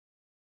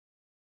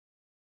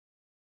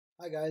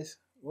Hi guys,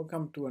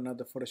 welcome to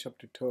another Photoshop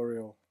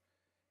tutorial.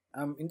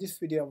 In this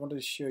video I wanted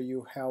to show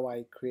you how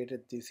I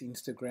created this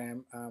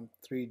Instagram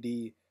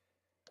 3D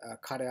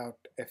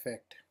cutout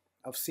effect.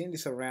 I've seen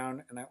this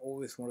around and I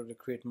always wanted to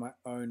create my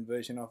own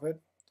version of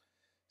it.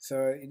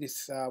 So in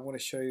this I want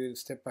to show you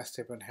step by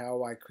step on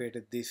how I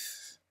created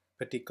this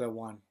particular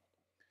one.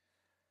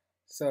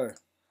 So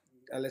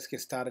let's get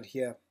started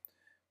here.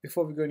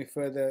 Before we go any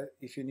further,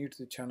 if you're new to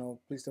the channel,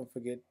 please don't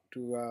forget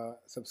to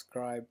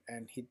subscribe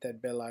and hit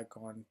that bell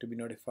icon to be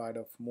notified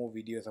of more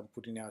videos I'm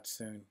putting out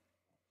soon.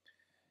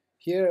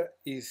 Here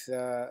is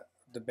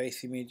the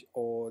base image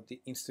or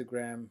the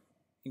Instagram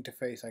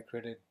interface I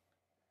created.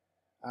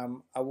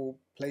 I will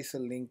place a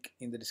link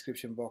in the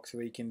description box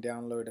where you can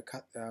download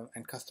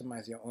and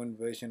customize your own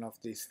version of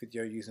this with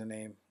your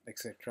username,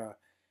 etc.,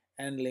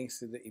 and links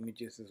to the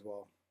images as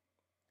well.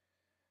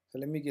 So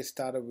let me get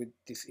started with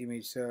this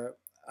image. So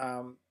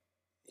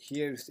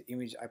here is the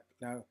image.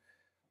 Now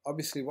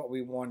obviously what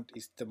we want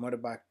is the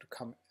motorbike to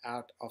come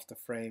out of the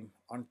frame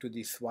onto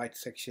this white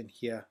section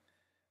here,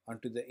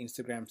 onto the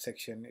Instagram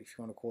section, if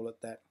you want to call it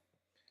that.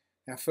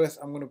 Now first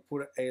I'm going to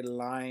put a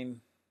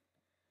line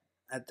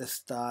at the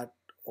start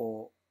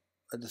or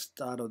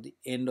the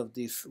end of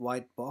this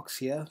white box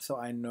here, so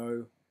I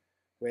know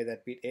where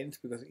that bit ends,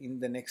 because in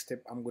the next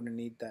step I'm going to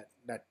need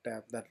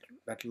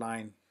that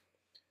line.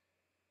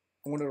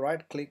 I'm going to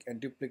right click and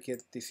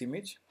duplicate this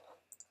image,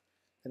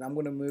 and I'm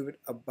going to move it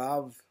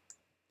above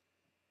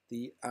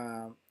the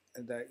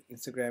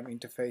Instagram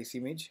interface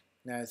image.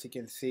 Now as you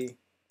can see,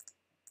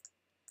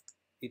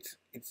 it's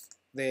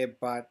there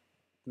but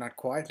not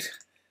quite.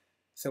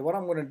 So what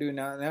I'm going to do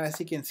now as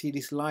you can see,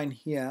 this line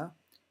here,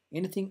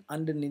 anything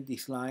underneath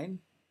this line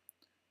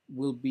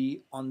will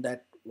be on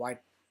that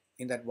white,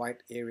 in that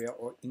white area,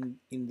 or in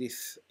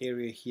this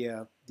area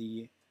here,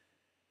 the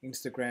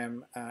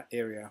Instagram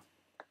area.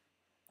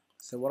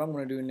 So what I'm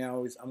going to do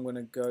now is I'm going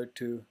to go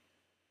to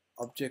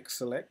Object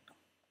Select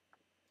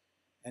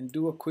and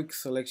do a quick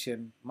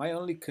selection. My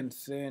only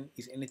concern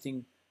is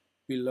anything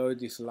below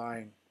this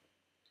line.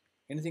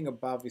 Anything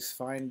above is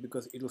fine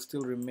because it will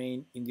still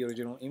remain in the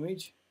original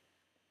image.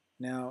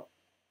 Now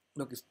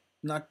look, it's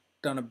not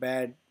done a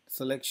bad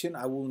selection.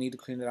 I will need to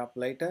clean it up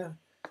later.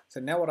 So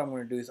now what I'm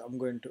going to do is I'm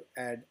going to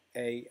add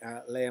a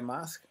layer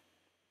mask,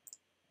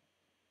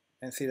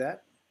 and see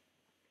that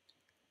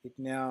it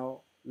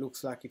now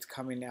looks like it's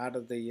coming out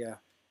of the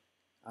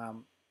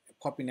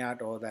popping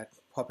out, or that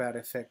pop out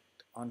effect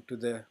onto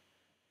the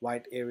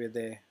white area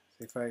there.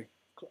 So if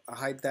I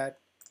hide that,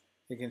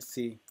 you can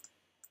see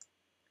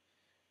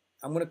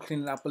I'm going to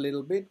clean it up a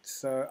little bit.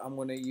 So I'm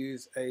going to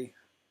use a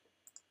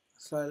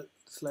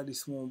slightly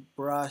small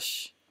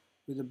brush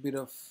with a bit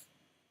of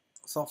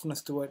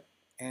softness to it,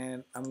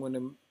 and I'm going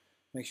to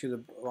make sure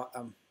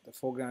the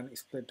foreground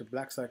is split to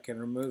black so I can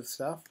remove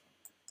stuff.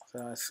 So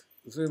I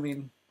zoom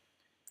in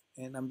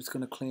and I'm just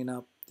going to clean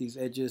up these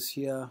edges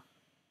here.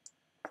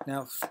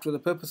 Now for the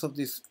purpose of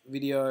this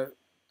video,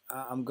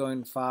 I'm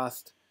going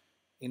fast.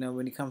 You know,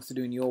 when it comes to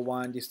doing your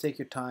one, just take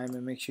your time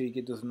and make sure you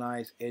get those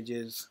nice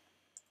edges.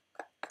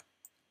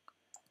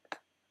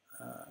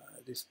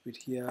 This bit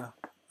here,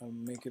 I'll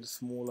make it a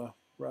smaller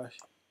brush.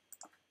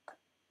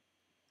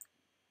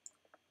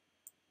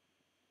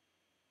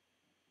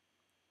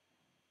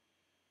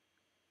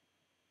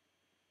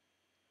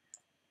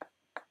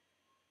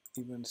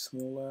 Even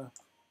smaller,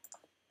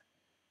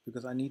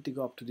 because I need to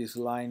go up to this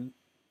line,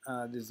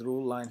 this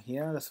rule line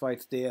here. That's why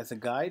it's there as a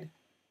guide.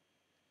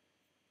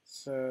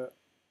 So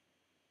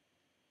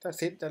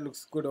that's it. That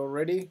looks good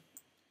already.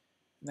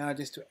 Now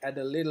just to add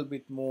a little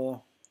bit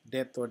more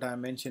depth or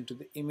dimension to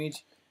the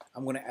image,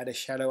 I'm going to add a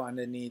shadow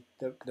underneath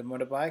the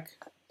motorbike.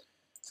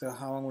 So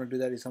how I'm going to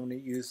do that is I'm going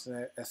to use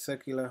a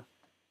circular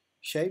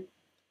shape,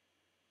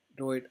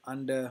 draw it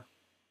under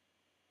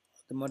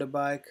the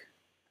motorbike,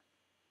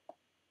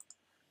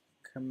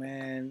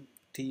 Command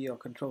T or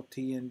Control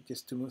T, and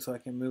just to move, so I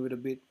can move it a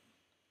bit.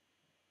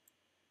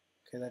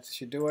 Okay, that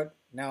should do it.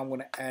 Now I'm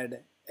going to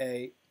add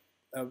a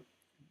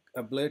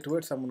blur to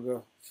it. So I'm going to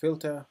go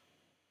Filter,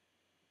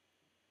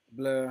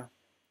 Blur,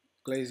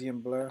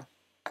 Gaussian Blur,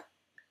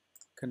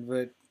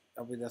 Convert.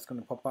 That's going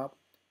to pop up.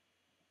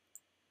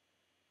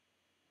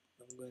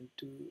 I'm going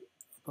to,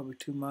 probably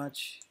too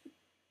much,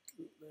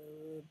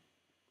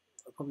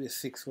 probably a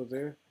 6 will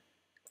do.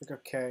 Click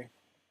OK.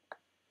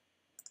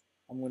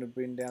 I'm going to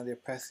bring down the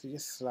opacity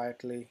just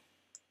slightly,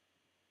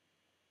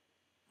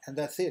 and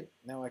that's it.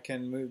 Now I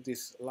can move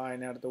this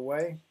line out of the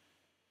way,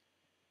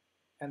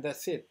 and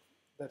that's it.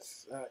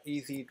 That's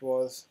easy it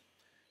was.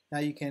 Now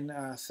you can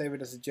save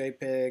it as a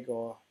JPEG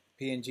or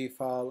PNG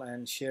file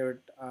and share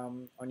it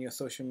on your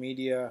social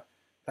media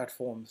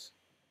platforms.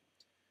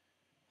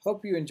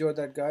 Hope you enjoyed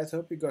that, guys.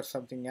 Hope you got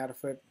something out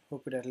of it.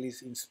 Hope it at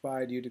least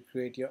inspired you to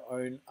create your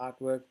own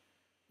artwork.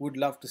 Would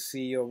love to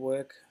see your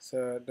work,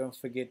 so don't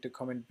forget to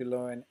comment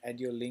below and add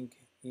your link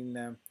in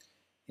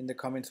the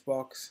comments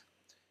box.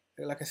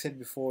 Like I said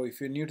before, if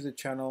you're new to the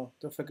channel,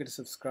 don't forget to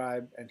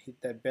subscribe and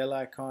hit that bell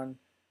icon.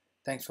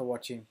 Thanks for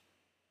watching.